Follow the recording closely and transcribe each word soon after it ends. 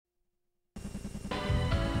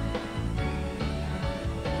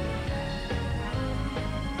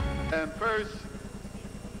And first,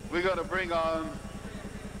 we're going to bring on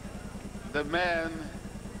the man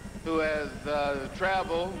who has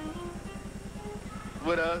traveled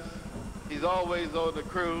with us. He's always on the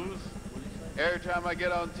cruise. Every time I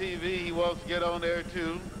get on TV, he wants to get on there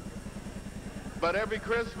too. But every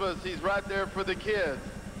Christmas, he's right there for the kids.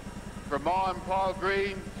 From Ma and Pa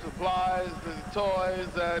Green supplies, the toys,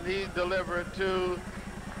 and he delivered to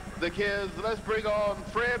the kids. Let's bring on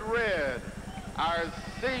Fred Red, our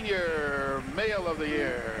senior male of the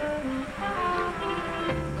year.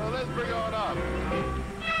 So let's bring on up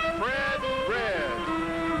Fred Red.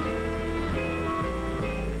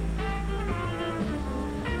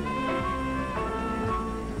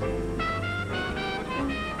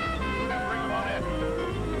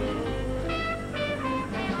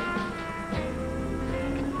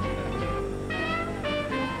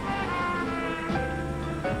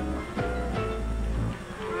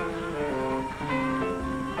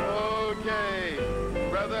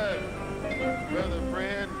 Brother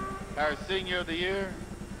Fred, our senior of the year,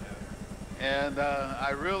 and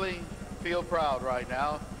I really feel proud right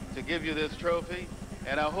now to give you this trophy,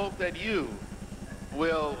 and I hope that you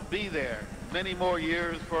will be there many more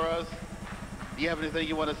years for us. Do you have anything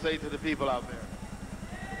you want to say to the people out there?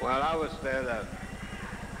 Well, I would say that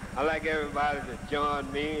I'd like everybody to join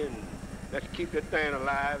me, and let's keep this thing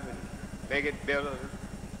alive and make it better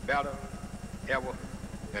ever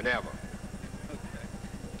and ever.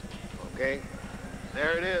 Okay?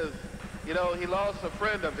 There it is. You know, he lost a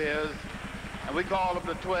friend of his, and we call them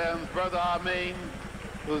the twins, Brother Amin,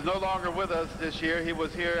 who's no longer with us this year. He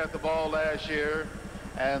was here at the ball last year,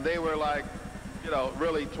 and they were like, you know,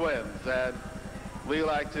 really twins. And we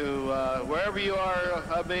like to, wherever you are,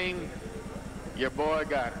 Amin, your boy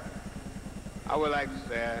got it. I would like to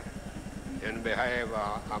say, in behalf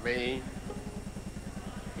of Amin,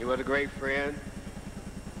 he was a great friend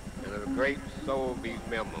and a great Soul Beat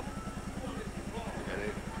member.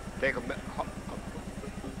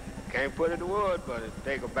 Can't put it to word, but it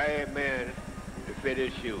take a bad man to fit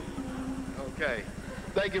his shoes. Okay.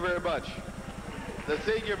 Thank you very much. The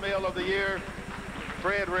senior male of the year,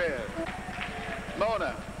 Fred Red.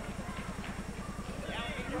 Mona.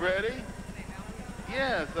 You ready?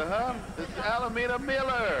 Yes, It's Alameda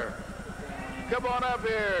Miller. Come on up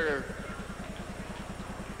here.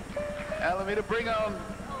 Alameda, bring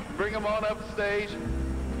him on up stage.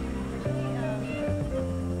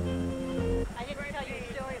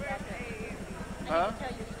 Huh? Tell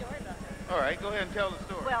you a story about them. All right, go ahead and tell the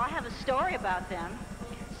story. Well, I have a story about them.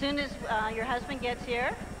 As soon as your husband gets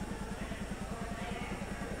here.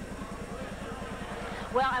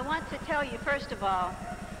 Well, I want to tell you, first of all,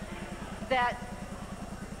 that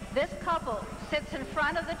this couple sits in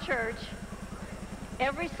front of the church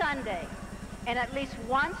every Sunday, and at least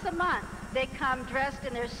once a month, they come dressed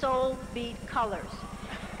in their Soul Beat colors.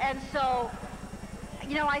 And so,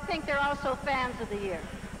 you know, I think they're also fans of the year.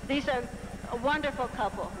 These are a wonderful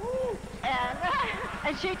couple,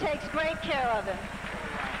 and she takes great care of him.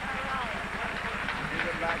 You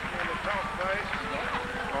would like me to talk first?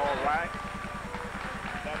 Yeah. All right.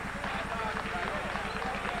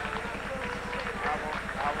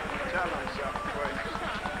 I want to tell him something first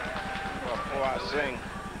before I sing.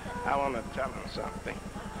 I want to tell him something.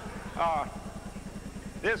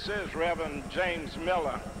 This is Reverend James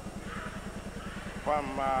Miller from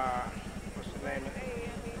what's the name of it?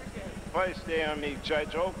 First AME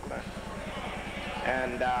Church, Oakland.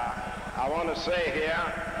 And I want to say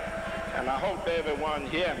here, and I hope everyone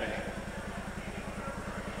hear me,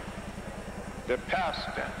 the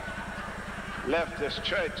pastor left this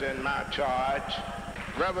church in my charge.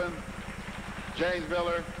 Reverend James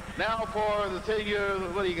Miller. Now for the senior,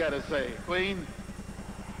 what do you got to say, Queen?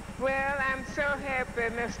 Well, I'm so happy,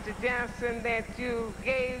 Mr. Johnson, that you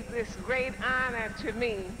gave this great honor to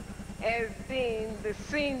me as being the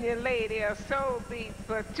senior lady of Soul Beat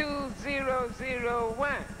for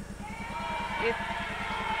 2001.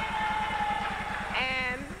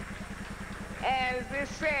 And as it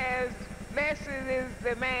says, blessed is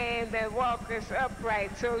the man that walketh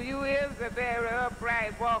upright. So you is a very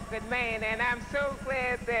upright walking man, and I'm so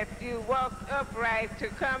glad that you walked upright to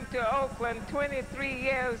come to Oakland 23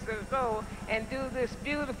 years ago and do this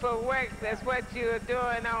beautiful work. That's what you're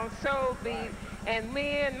doing on Soul Beat. And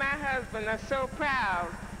me and my husband are so proud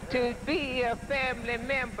to be a family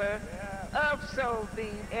member of Soul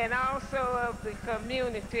Beat and also of the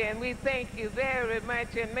community. And we thank you very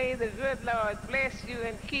much, and may the good Lord bless you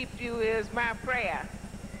and keep you is my prayer.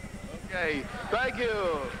 Okay, thank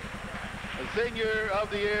you. The senior of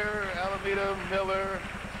the year, Alameda Miller,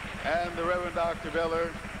 and the Reverend Dr. Miller.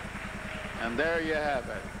 And there you have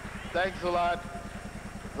it. Thanks a lot.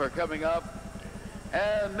 for coming up.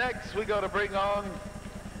 And next we're going to bring on,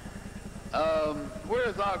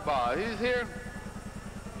 where's Akbar? He's here?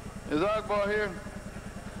 Is Akbar here?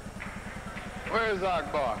 Where is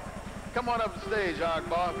Akbar? Come on up the stage,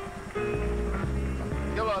 Akbar.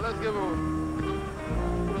 Come on, let's give him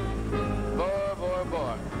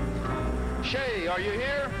boy. Shay, are you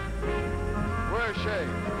here? Where's Shay?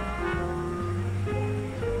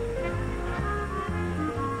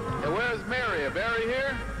 And where's Mary? Is Mary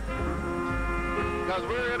here? Because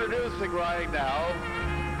we're introducing right now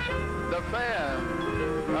the fan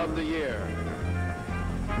of the year.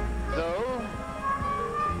 So,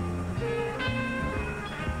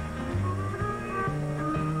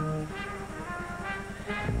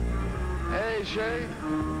 hey, Shay.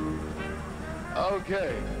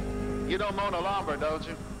 Okay. You know Mona Lombard, don't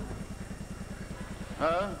you?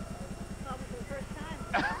 Huh?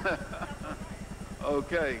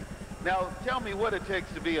 Okay. Now, tell me what it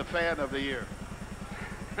takes to be a fan of the year.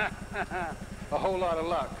 A whole lot of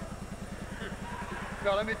luck.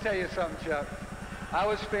 No, let me tell you something, Chuck. I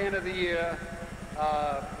was fan of the year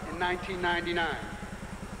in 1999.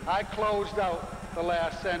 I closed out the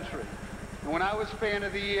last century. And when I was fan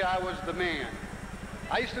of the year, I was the man.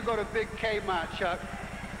 I used to go to big Kmart, Chuck,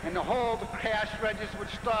 and the cash registers would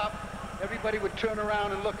stop. Everybody would turn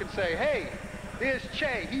around and look and say, hey, there's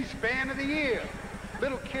Che, he's fan of the year.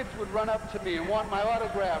 Little kids would run up to me and want my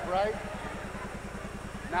autograph, right?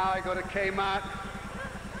 Now I go to Kmart,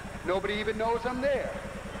 nobody even knows I'm there.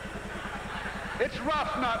 It's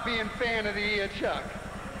rough not being fan of the year, Chuck.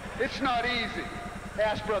 It's not easy.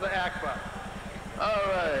 Ask Brother Akbar. All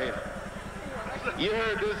right. You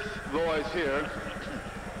heard this voice here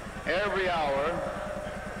every hour,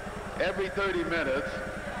 every 30 minutes,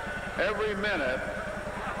 every minute,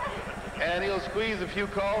 and he'll squeeze a few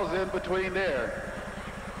calls in between there.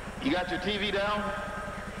 You got your TV down?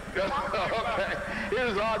 Okay.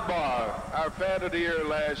 Here's Akbar, our fan of the year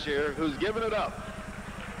last year, who's giving it up.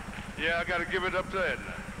 Yeah, I got to give it up to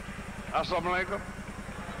Edna. Assalamu alaikum.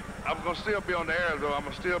 I'm going to still be on the air, though. I'm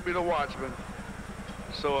going to still be the watchman.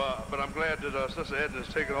 So, but I'm glad that Sister Edna's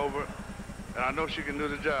taken over, and I know she can do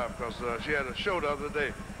the job, because she had a show the other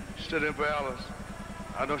day. She stood in for Alice.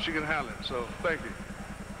 I know she can handle it, so thank you.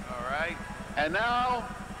 All right. And now,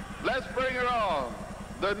 let's bring her on.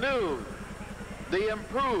 The new, the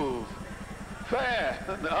improved fan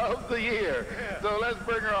of the year. Yeah. So let's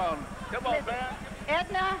bring her on. Come on, man.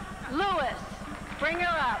 Edna Lewis. Bring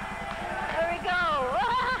her up. There we go.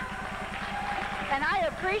 And I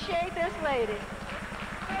appreciate this lady.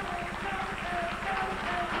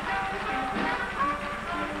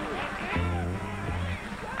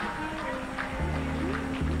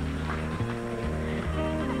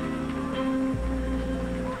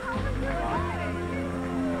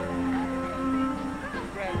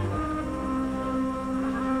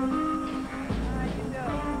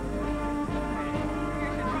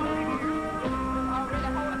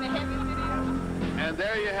 And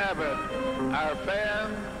there you have it, our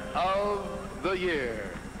fan of the year.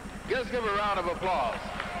 Just give a round of applause.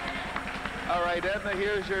 All right, Edna,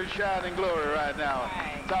 here's your shining glory right now.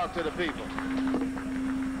 Right. Talk to the people.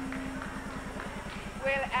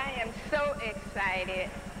 Well, I am so excited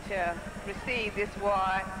to receive this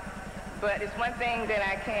award, but it's one thing that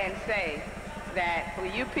I can say, that for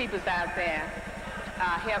you peoples out there,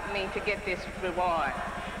 helped me to get this reward.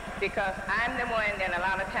 Because I'm the one that a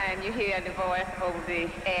lot of times you hear the voice over the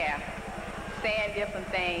air saying different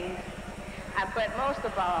things. But most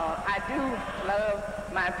of all, I do love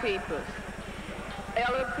my peoples,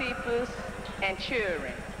 elder peoples and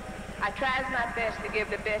children. I try my best to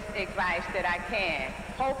give the best advice that I can,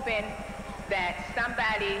 hoping that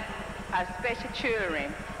somebody, especially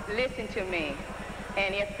children, listen to me.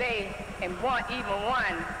 And if they, and want even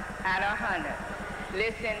one out of 100,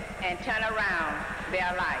 listen and turn around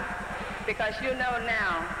their life. Because you know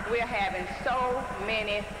now, we're having so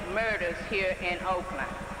many murders here in Oakland.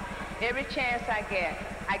 Every chance I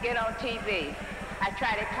get on TV, I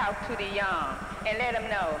try to talk to the young and let them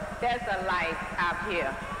know there's a life out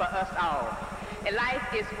here for us all. And life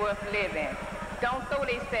is worth living. Don't throw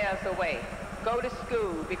themselves away. Go to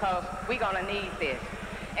school, because we're gonna need this.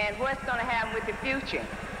 And what's gonna happen with the future?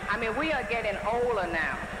 I mean, we are getting older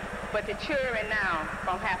now, but the children now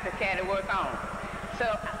gonna have to carry work on. So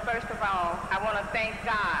first of all, I want to thank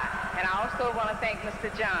God, and I also want to thank Mr.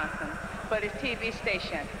 Johnson for this TV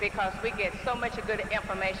station, because we get so much good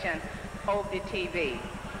information over the TV.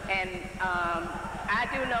 And I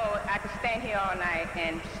do know I could stand here all night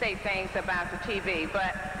and say things about the TV,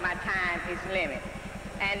 but my time is limited.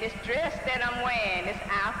 And this dress that I'm wearing, this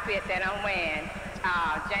outfit that I'm wearing,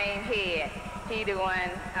 James Head, he the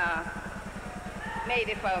one made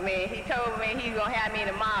it for me. He told me he was going to have me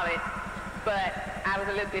to model it, but I was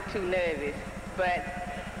a little bit too nervous. But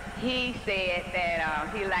he said that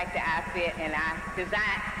he liked the outfit, and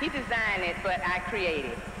he designed it, but I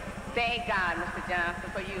created. Thank God, Mr.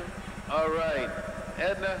 Johnson, for you. All right.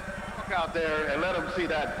 Edna, walk out there and let them see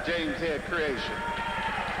that James Head creation.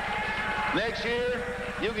 Next year,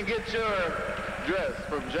 you can get your dress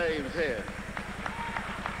from James Head.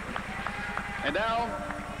 And now,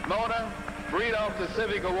 Mona, read off the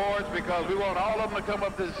Civic Awards because we want all of them to come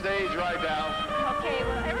up to the stage right now. Okay,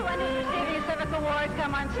 well, everyone who's receiving Civic Awards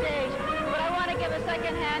come on stage, but I want to give a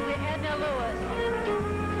second hand to Edna Lewis.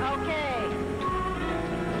 Okay.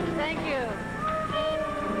 Thank you.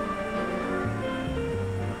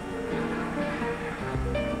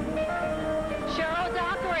 Cheryl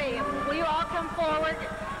Dockery, will you all come forward?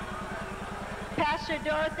 Pastor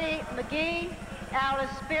Dorothy McGee, Alice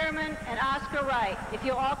Spearman, and Oscar Wright. If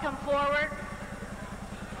you'll all come forward.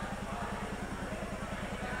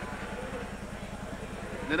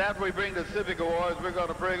 Then after we bring the Civic Awards, we're going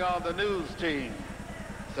to bring on the news team.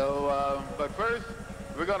 So, but first,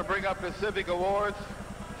 we're going to bring up the Civic Awards.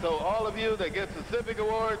 So all of you that gets the Civic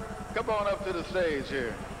Award, come on up to the stage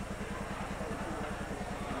here.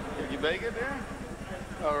 Can you make it there?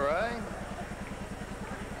 All right.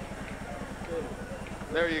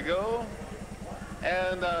 There you go.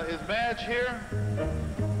 And is Madge here?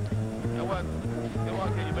 And what? Come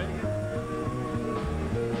on, can you make it?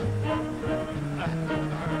 All right.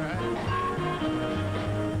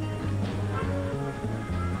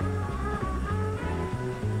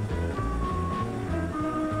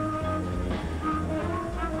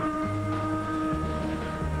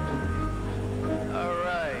 All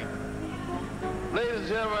right. Ladies and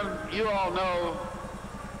gentlemen, you all know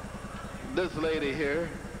this lady here,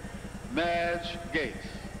 Madge Gates.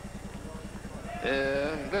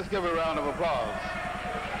 Let's give her a round of applause.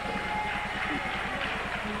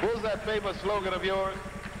 What was that famous slogan of yours?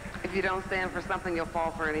 If you don't stand for something, you'll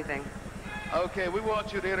fall for anything. Okay, we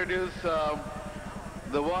want you to introduce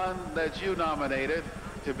the one that you nominated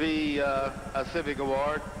to be a Civic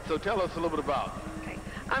Award. So tell us a little bit about it. Okay.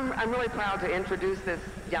 I'm really proud to introduce this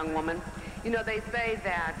young woman. You know, they say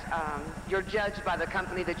that you're judged by the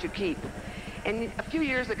company that you keep. And a few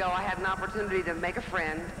years ago, I had an opportunity to make a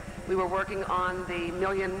friend. We were working on the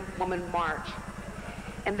Million Woman March.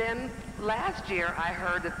 And then last year, I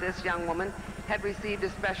heard that this young woman had received a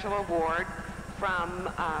special award from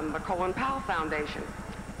the Colin Powell Foundation.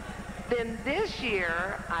 Then this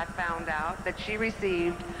year, I found out that she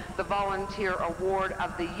received the Volunteer Award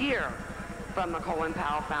of the Year from the Colin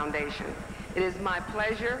Powell Foundation. It is my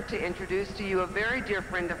pleasure to introduce to you a very dear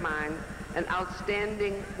friend of mine, an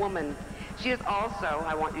outstanding woman. She is also,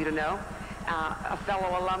 I want you to know, a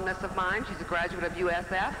fellow alumnus of mine. She's a graduate of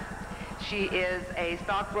USF. She is a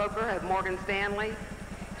stockbroker at Morgan Stanley.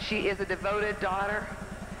 She is a devoted daughter.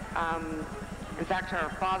 In fact, her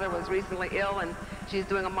father was recently ill, and she's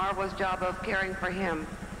doing a marvelous job of caring for him.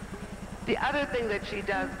 The other thing that she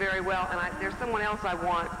does very well, and there's someone else I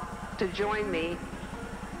want to join me,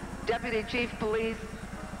 Deputy Chief Police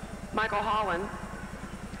Michael Holland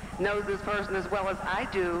knows this person as well as I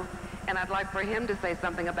do, and I'd like for him to say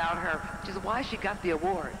something about her, which is why she got the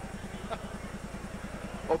award.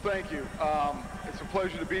 Well, thank you. It's a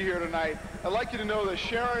pleasure to be here tonight. I'd like you to know that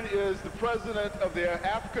Sharon is the president of the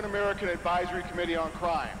African American Advisory Committee on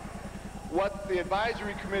Crime. What the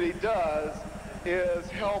advisory committee does is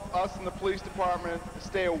help us in the police department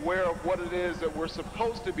stay aware of what it is that we're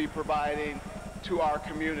supposed to be providing to our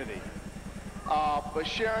community. But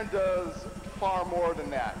Sharon does far more than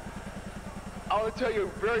that. I want to tell you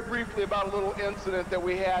very briefly about a little incident that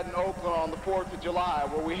we had in Oakland on the 4th of July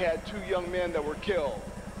where we had 2 young men that were killed.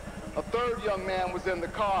 A third young man was in the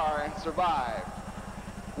car and survived.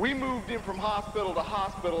 We moved him from hospital to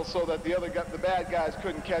hospital so that the bad guys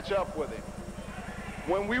couldn't catch up with him.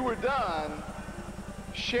 When we were done,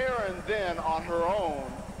 Sharon then, on her own,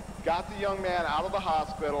 got the young man out of the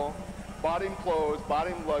hospital, bought him clothes, bought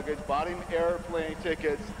him luggage, bought him airplane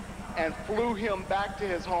tickets, and flew him back to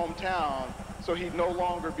his hometown so he'd no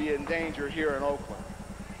longer be in danger here in Oakland.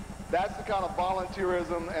 That's the kind of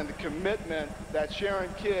volunteerism and the commitment that Sharon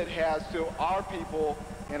Kidd has to our people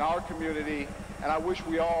in our community, and I wish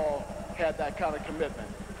we all had that kind of commitment.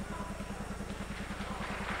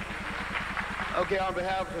 Okay, on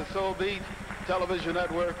behalf of the Soul Beat Television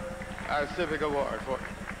Network, our Civic Award for you.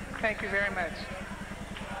 Thank you very much.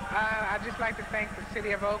 I'd just like to thank the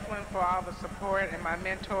City of Oakland for all the support and my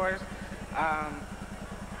mentors,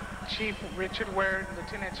 Chief Richard Word,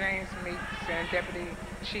 Lieutenant James Meeks, and Deputy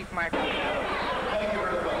Chief Michael. Thank you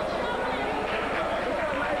very much.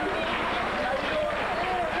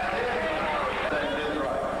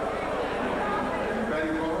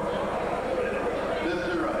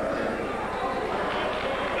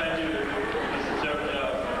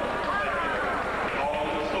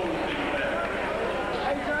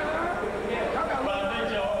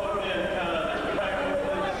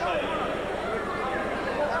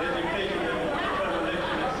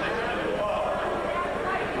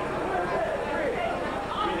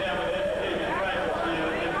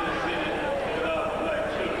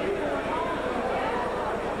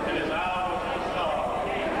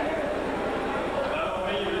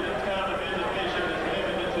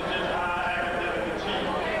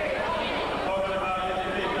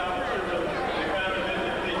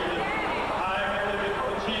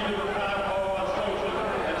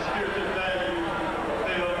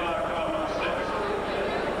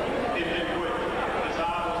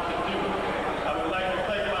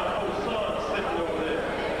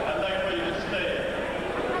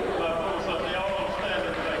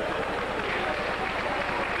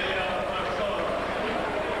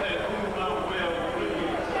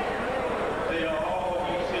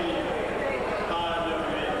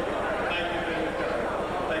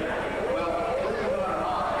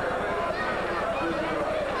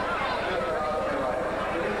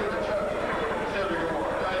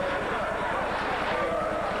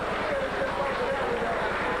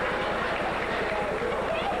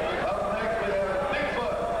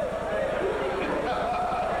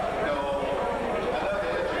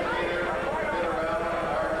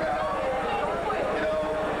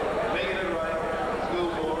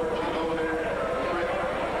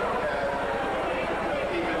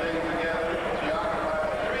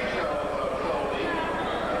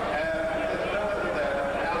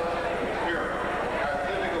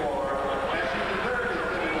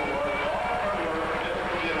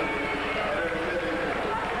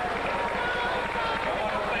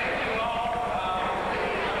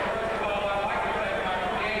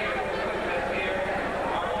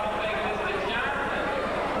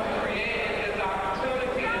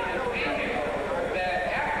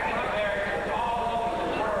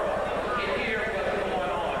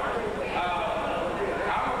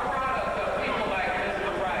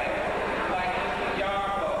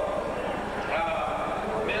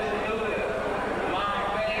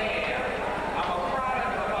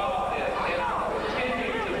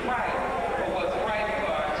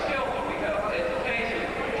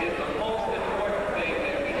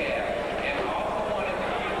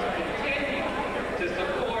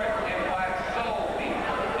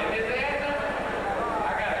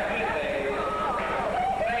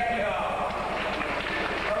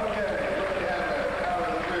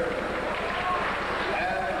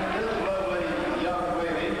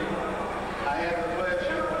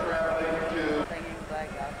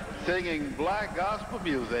 singing black gospel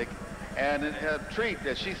music, and a treat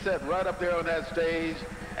that she sat right up there on that stage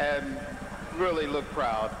and really looked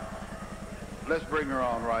proud. Let's bring her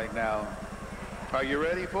on right now. Are you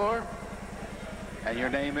ready for her? And your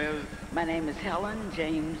name is? My name is Helen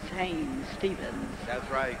James Haynes Stevens. That's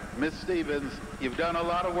right. Miss Stevens, you've done a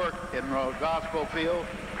lot of work in the gospel field.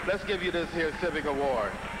 Let's give you this here Civic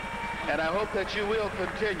Award. And I hope that you will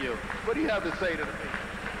continue. What do you have to say to the people?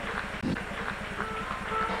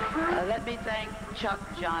 Let me thank Chuck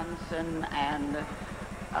Johnson and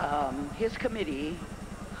his committee,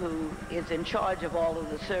 who is in charge of all of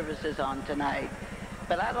the services on tonight.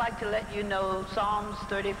 But I'd like to let you know Psalms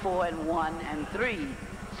 34 and 1 and 3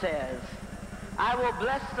 says, I will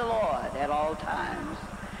bless the Lord at all times,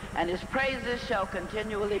 and his praises shall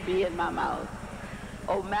continually be in my mouth.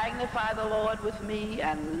 Oh, magnify the Lord with me,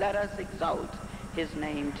 and let us exalt his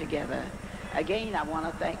name together. Again, I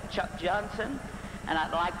want to thank Chuck Johnson, and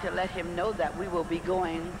I'd like to let him know that we will be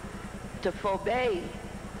going to Kobe,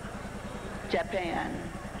 Japan,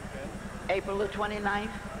 April the 29th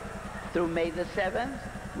through May the 7th.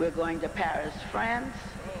 We're going to Paris, France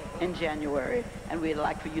in January, and we'd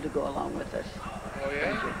like for you to go along with us. Oh,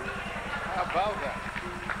 yeah? Thank you. How about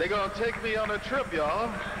that? They're going to take me on a trip,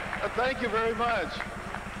 y'all. Thank you very much.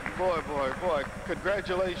 Boy, boy, boy,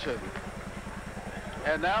 congratulations.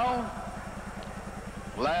 And now,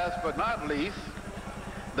 last but not least,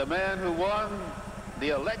 the man who won the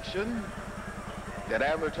election that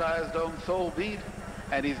advertised on Soul Beat,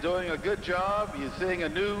 and he's doing a good job. You're seeing a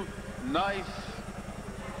new, nice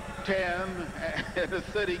 10 in the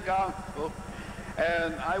city council,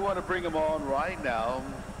 and I want to bring him on right now.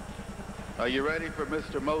 Are you ready for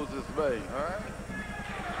Mr. Moses May? All right.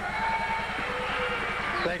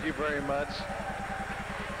 Thank you very much.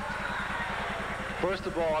 First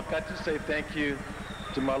of all, I've got to say thank you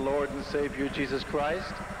to my Lord and Savior, Jesus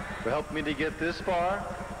Christ, for helping me to get this far.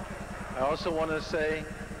 I also want to say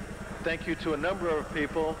thank you to a number of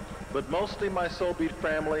people, but mostly my Soul Beat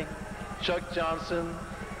family, Chuck Johnson,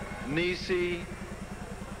 Nisi,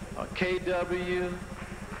 KW,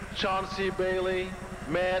 Chauncey Bailey,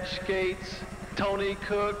 Madge Skates, Tony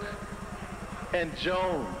Cook, and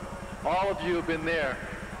Joan. All of you have been there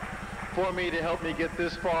for me to help me get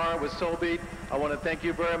this far with Soul Beat. I want to thank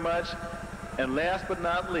you very much. And last but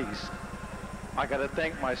not least, I got to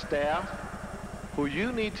thank my staff, who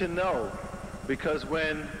you need to know, because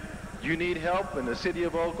when you need help in the city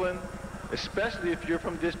of Oakland, especially if you're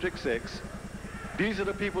from District 6, these are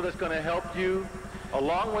the people that's going to help you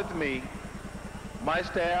along with me. My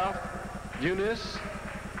staff, Eunice,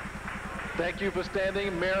 thank you for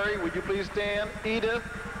standing. Mary, would you please stand? Edith.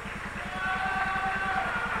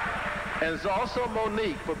 And it's also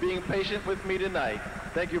Monique for being patient with me tonight.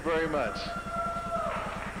 Thank you very much.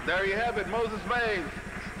 There you have it, Moses May,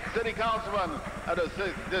 City Councilman of the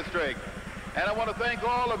 6th District. And I want to thank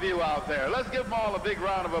all of you out there. Let's give them all a big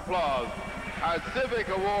round of applause. Our Civic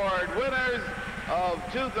Award winners of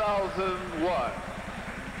 2001.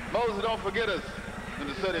 Moses, don't forget us in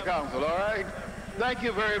the City Council, all right? Thank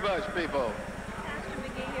you very much, people. Pastor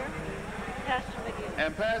McGee here. Pastor McGee.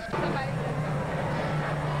 And Pastor...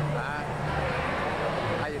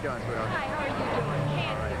 How you doing, sweetheart? Hi, how are you doing?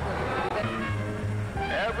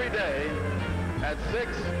 Every day at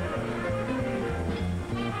 6,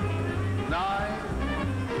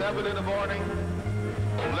 9, 7 in the morning,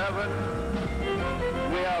 11,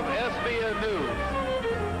 we have SBN News.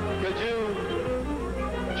 Could you,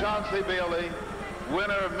 Chauncey Bailey,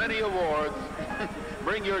 winner of many awards,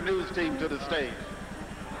 bring your news team to the stage?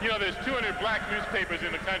 You know, there's 200 black newspapers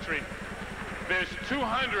in the country. There's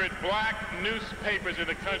 200 black newspapers in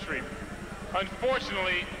the country.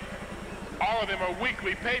 Unfortunately, all of them are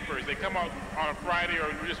weekly papers. They come out on a Friday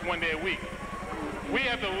or just one day a week. We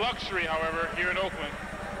have the luxury, however, here in Oakland,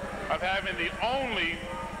 of having the only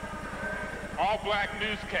all-black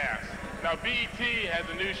newscast. Now, BET has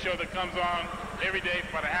a news show that comes on every day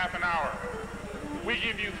for about a half an hour. We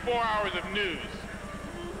give you 4 hours of news.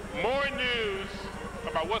 More news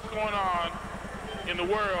about what's going on in the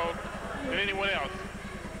world than anyone else.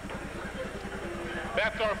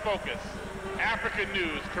 That's our focus. African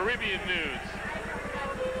news, Caribbean news,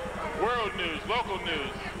 world news, local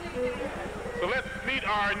news. So let's meet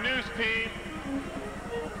our news team.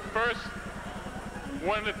 First,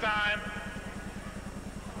 one at a time,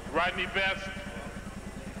 Rodney Best,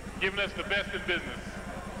 giving us the best in business.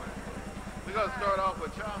 We're going to start off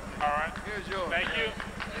with Chauncey. All right. Here's yours. Thank you.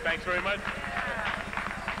 Thanks very much.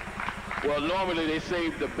 Well, normally they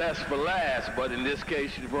save the best for last, but in this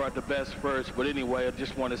case, you brought the best first. But anyway, I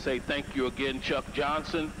just want to say thank you again, Chuck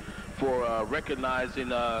Johnson, for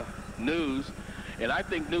recognizing news. And I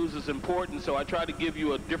think news is important, so I try to give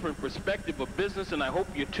you a different perspective of business, and I hope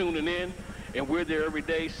you're tuning in. And we're there every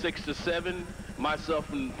day, 6 to 7, myself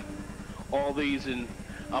and all these. And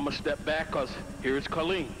I'm going to step back because here's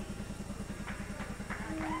Colleen.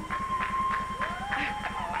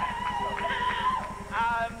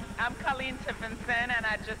 I'm Colleen Tiffenson, and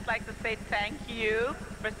I'd just like to say thank you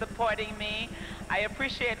for supporting me. I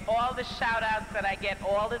appreciate all the shout-outs that I get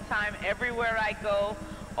all the time, everywhere I go,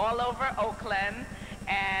 all over Oakland,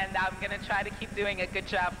 and I'm going to try to keep doing a good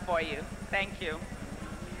job for you. Thank you.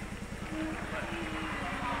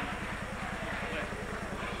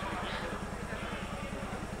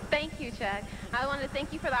 Thank you, Chuck. I want to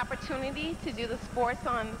thank you for the opportunity to do the sports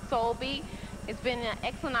on Soul Beat. It's been an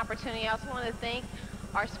excellent opportunity. I also want to thank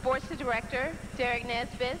our sports director, Derek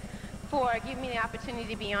Nesbitt, for giving me the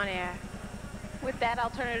opportunity to be on air. With that, I'll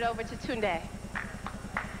turn it over to Tunde.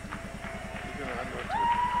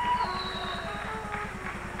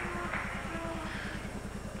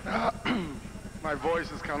 My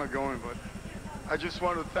voice is kind of going, but I just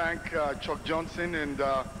want to thank Chuck Johnson and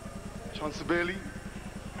Chauncey Bailey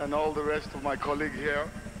and all the rest of my colleagues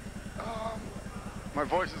here. My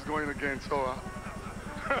voice is going again, so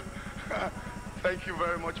thank you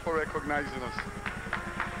very much for recognizing us.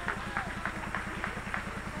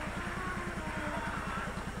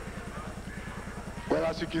 Well,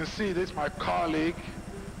 as you can see, this is my colleague,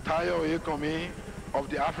 Tayo Oyekomi of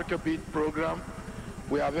the Africa Beat program.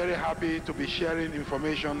 We are very happy to be sharing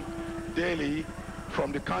information daily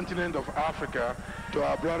from the continent of Africa to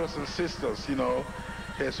our brothers and sisters, you know.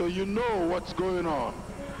 So you know what's going on.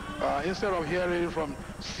 Instead of hearing from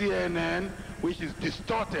CNN, which is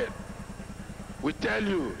distorted, we tell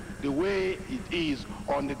you the way it is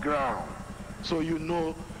on the ground. So you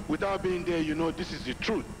know, without being there, you know this is the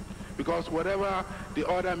truth. Because whatever the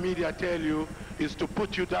other media tell you is to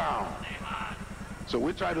put you down. So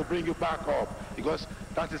we try to bring you back up because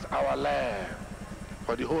that is our land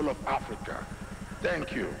for the whole of Africa.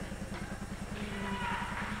 Thank you.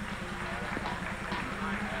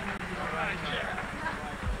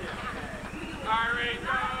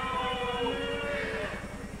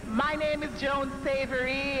 My name is Joan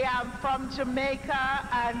Savory. I'm from Jamaica,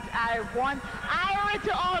 and I want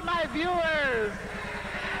to all my viewers.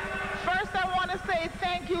 First, I want to say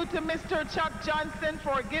thank you to Mr. Chuck Johnson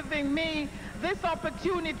for giving me this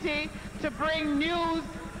opportunity to bring news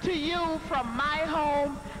to you from my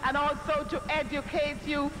home and also to educate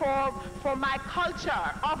you for my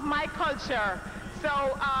culture, of my culture.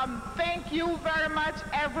 So thank you very much,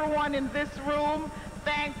 everyone in this room.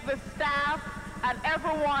 Thank the staff and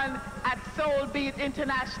everyone at Soul Beat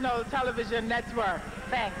International Television Network.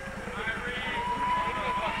 Thanks.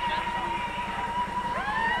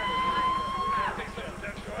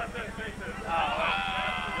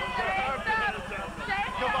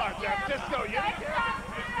 Come on, Jeff, just go.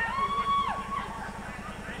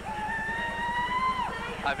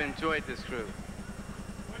 I've enjoyed this group.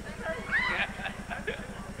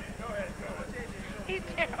 He's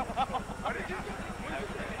terrible.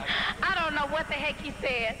 I don't know what the heck he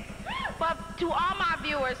said, but to all my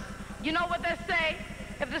viewers, you know what they say?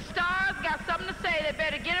 If the stars got something to say, they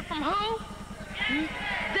better get it from who?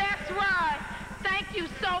 That's right. Thank you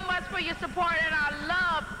so much for your support, and I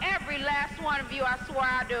love every last one of you. I swear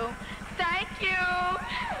I do. Thank you.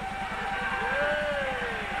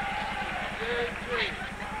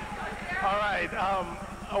 All right.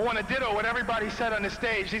 I want to ditto what everybody said on the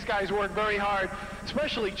stage. These guys work very hard,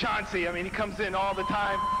 especially Chauncey. I mean, he comes in all the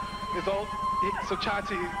time. So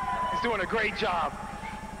Chauncey is doing a great job.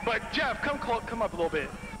 But Jeff, come up a little bit.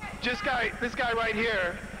 This guy right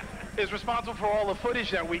here is responsible for all the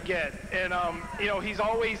footage that we get. And, you know, he's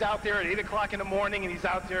always out there at 8 o'clock in the morning, and he's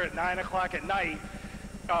out there at 9 o'clock at night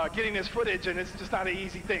getting this footage, and it's just not an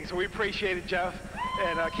easy thing. So we appreciate it, Jeff,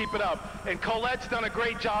 and keep it up. And Colette's done a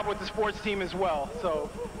great job with the sports team as well, so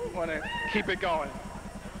want to keep it going.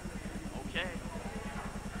 Okay.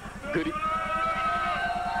 Good.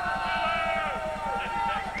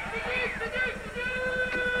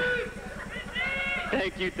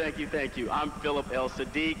 Thank you. I'm Philip El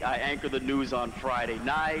Sadiq. I anchor the news on Friday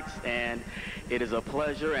nights, and it is a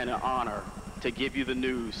pleasure and an honor to give you the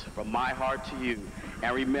news from my heart to you.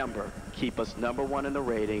 And remember, keep us #1 in the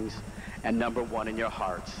ratings and #1 in your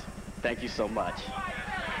hearts. Thank you so much.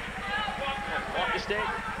 Off the stage.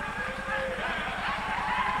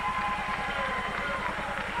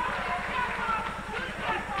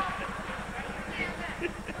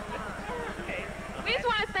 We just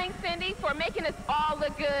want to thank Cindy for making us all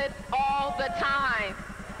look good all the time.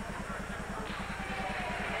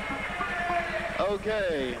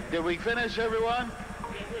 Okay, did we finish, everyone?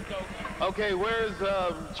 Okay, where's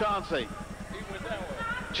Chauncey?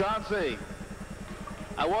 Chauncey,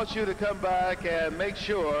 I want you to come back and make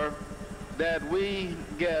sure that we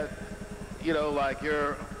get, you know, like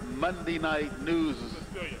your Monday night news,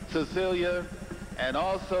 Cecilia, and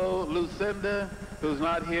also Lucinda, who's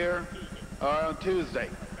not here, are on Tuesday.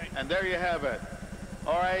 And there you have it.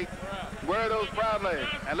 All right, wear those proudly,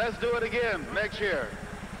 and let's do it again next year.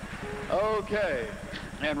 Okay,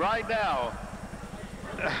 and right now,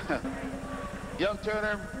 young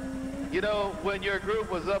Turner, you know, when your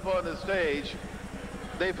group was up on the stage,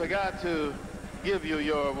 they forgot to give you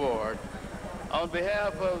your award. On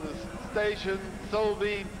behalf of the station,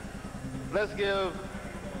 Soulbeat, let's give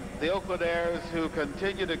the Oaklaires who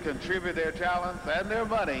continue to contribute their talents and their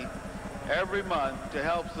money every month to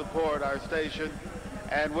help support our station,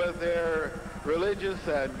 and with their religious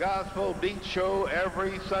and gospel beat show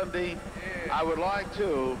every Sunday, I would like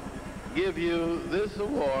to give you this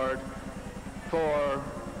award for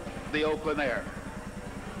the Oakland Air.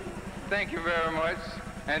 Thank you very much,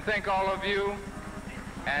 and thank all of you,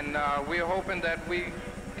 and we're hoping that we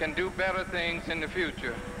can do better things in the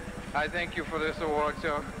future. I thank you for this award,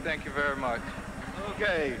 sir. Thank you very much.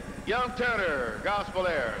 Okay, Young Turner, Gospel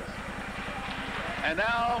Airs. And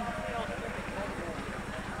now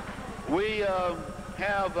we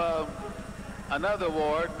have another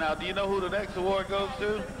award. Now, do you know who the next award goes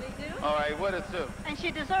to? We do. All right, what is it? And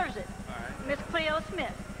she deserves it. Miss Cleo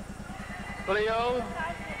Smith. Cleo,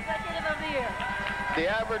 Executive of the Year. the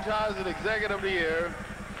Advertising Executive of the Year,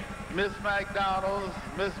 Miss McDonald's,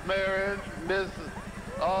 Miss Merritt, Miss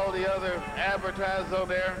all the other advertisers on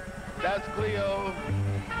there. That's Cleo.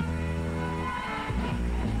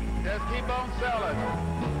 Just keep on selling.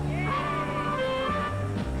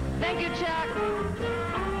 Thank you, Chuck.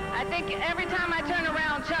 I think every time I turn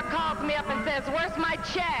around, Chuck calls me up and says, "Where's my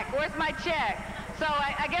check? Where's my check?" So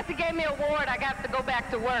I guess he gave me an award. I got to go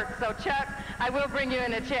back to work. So, Chuck, I will bring you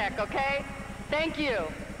in a check, okay? Thank you.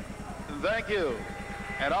 Thank you.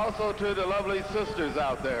 And also to the lovely sisters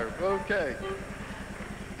out there. Okay.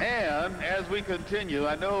 And as we continue,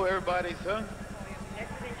 I know everybody's,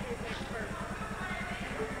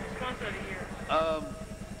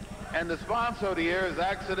 and the sponsor of the year is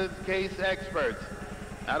Accident Case Experts.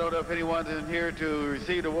 I don't know if anyone's in here to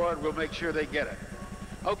receive the award. We'll make sure they get it.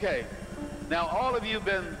 Okay. Now, all of you have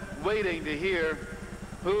been waiting to hear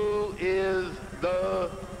who is the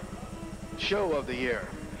show of the year.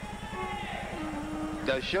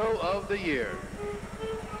 The show of the year.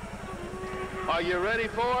 Are you ready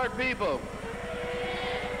for it, people?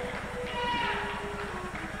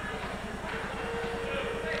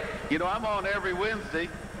 You know, I'm on every Wednesday.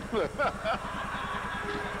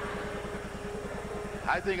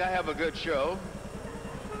 I think I have a good show.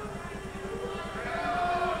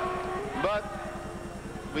 But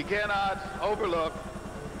we cannot overlook.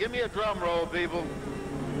 Give me a drum roll, people.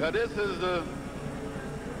 This is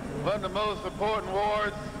one of the most important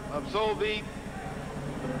awards of Soulbeat.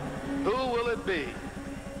 Who will it be?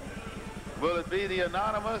 Will it be the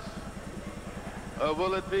anonymous? Or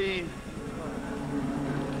will it be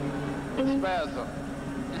Spasm?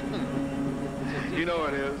 You know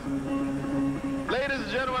it is. Ladies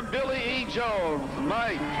and gentlemen, Billy E. Jones,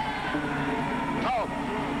 Mike, talk,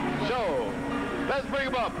 show. Let's bring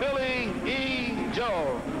him up, Billy E.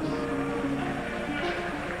 Jones.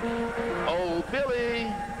 Oh,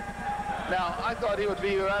 Billy. Now, I thought he would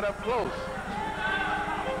be right up close.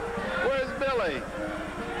 Where's Billy?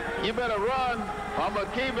 You better run. I'm going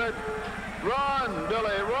to keep it. Run,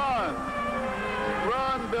 Billy, run.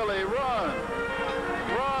 Run, Billy, run.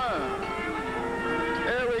 Run.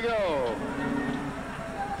 There we go.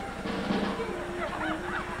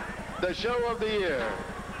 The show of the year.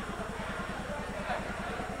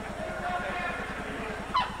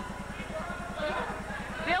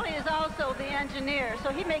 Billy is also the engineer, so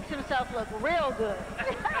he makes himself look real good.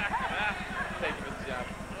 Thank you, Mr.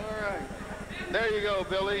 Johnson. All right. There you go,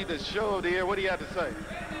 Billy, the show of the year. What do you have to say?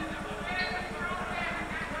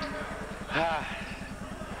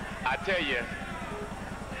 I tell you,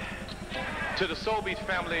 to the Soulbeat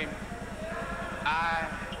family, I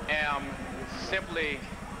am simply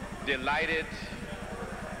delighted,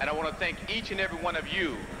 and I want to thank each and every one of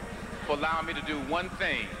you for allowing me to do one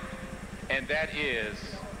thing, and that is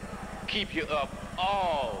keep you up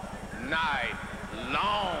all night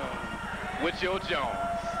long with your Jones.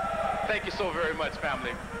 Thank you so very much,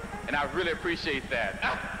 family, and I really appreciate that.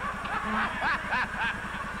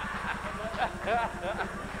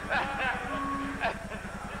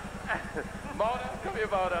 Mona, come here,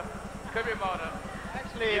 Mona. Come here, Mona.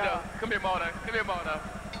 Actually, come here, Mona. Come here, Mona.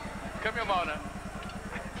 Come here, Mona.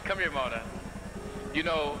 Come here, Mona. You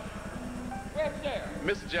know,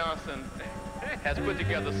 Mr. Johnson has put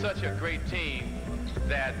together such a great team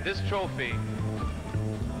that this trophy,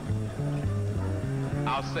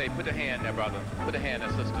 I'll say, put a hand there, brother. Put a hand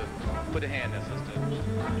there, sister. Put a hand there, sister.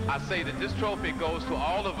 I say that this trophy goes to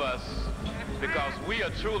all of us because we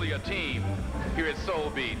are truly a team here at Soul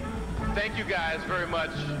Beat. Thank you guys very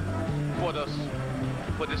much for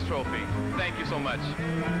this trophy. Thank you so much.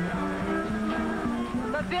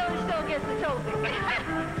 But Billy still gets the trophy.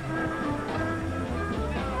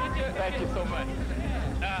 Thank you so much.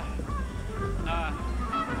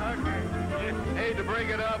 Hate to bring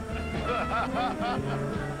it up.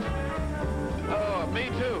 Oh, me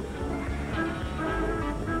too.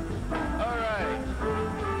 All right.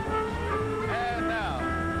 And now.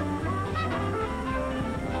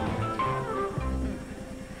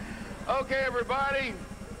 Okay, everybody.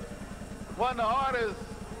 One of the hardest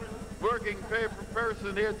working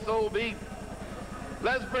person here at Soul Beat.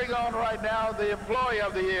 Let's bring on right now the Employee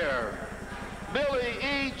of the Year, Billy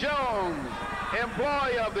E. Jones,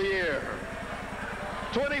 Employee of the Year.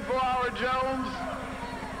 24-Hour Jones,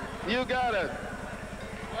 you got it.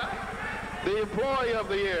 The Employee of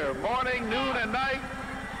the Year, morning, noon, and night,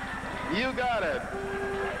 you got it.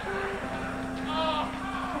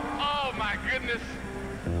 Oh my goodness.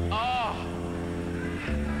 Oh.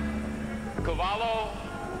 Cavallo,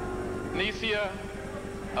 Nicia,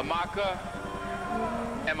 Amaka,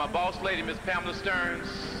 and my boss lady, Miss Pamela Stearns,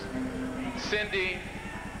 Cindy,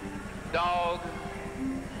 Dog.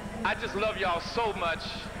 I just love y'all so much.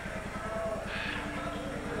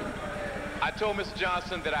 I told Mr.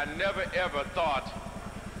 Johnson that I never ever thought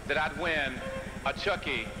that I'd win a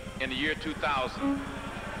Chucky in the year 2000.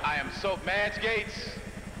 I am so, Madge Gates,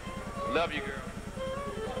 love you, girl.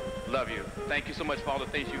 Love you. Thank you so much for all the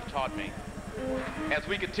things you've taught me. As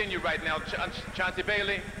we continue right now, Chauncey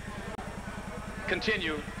Bailey,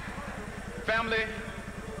 continue. Family,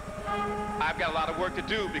 I've got a lot of work to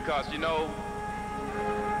do because, you know,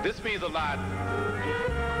 this means a lot.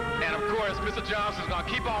 And of course, Mr. Johnson's gonna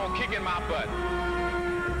keep on kicking my butt.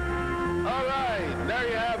 All right, there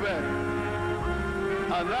you have it.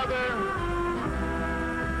 Another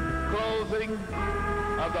closing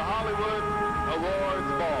of the Hollywood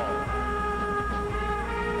Awards Ball.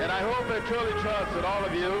 And I hope and truly trust that all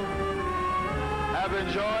of you have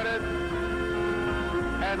enjoyed it.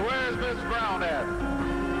 And where's Miss Brown at?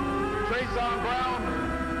 Trason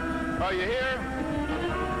Brown, are you here?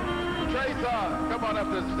 Trason, come on up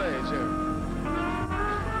to the stage here.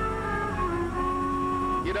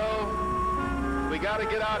 You know, we got to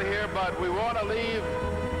get out of here, but we want to leave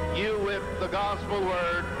you with the gospel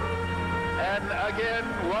word. And again,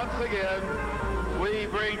 once again, we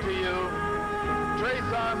bring to you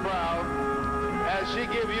Trason Brown as she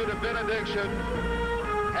gives you the benediction.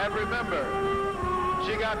 And remember,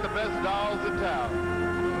 she got the best dolls in town.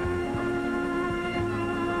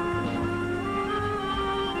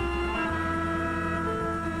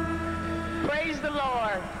 Praise the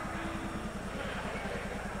Lord.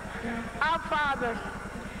 Our Father,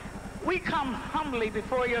 we come humbly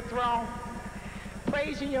before your throne,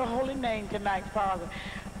 praising your holy name tonight, Father.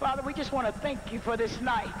 Father, we just want to thank you for this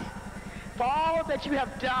night, for all that you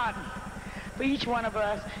have done for each one of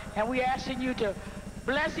us. And we asking you to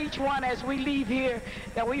bless each one as we leave here,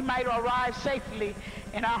 that we might arrive safely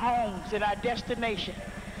in our homes, in our destination.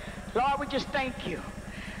 Lord, we just thank you.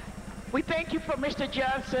 We thank you for Mr.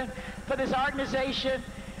 Johnson, for this organization,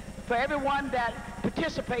 for everyone that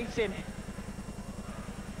participates in it.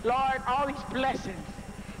 Lord, all these blessings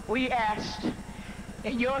we ask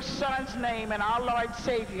in your Son's name and our Lord and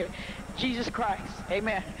Savior, Jesus Christ.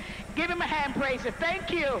 Amen. Give him a hand praise. Thank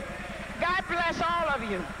you. God bless all of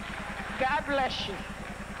you. God bless you.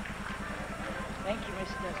 Thank you,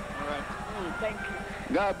 Mr. Johnson. All right. Thank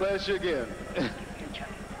you. God bless you again.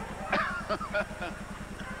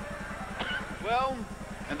 Well,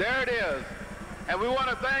 and there it is. And we want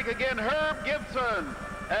to thank again Herb Gibson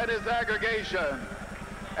and his aggregation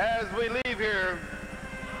as we leave here.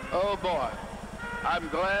 Oh boy, I'm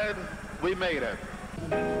glad we made it.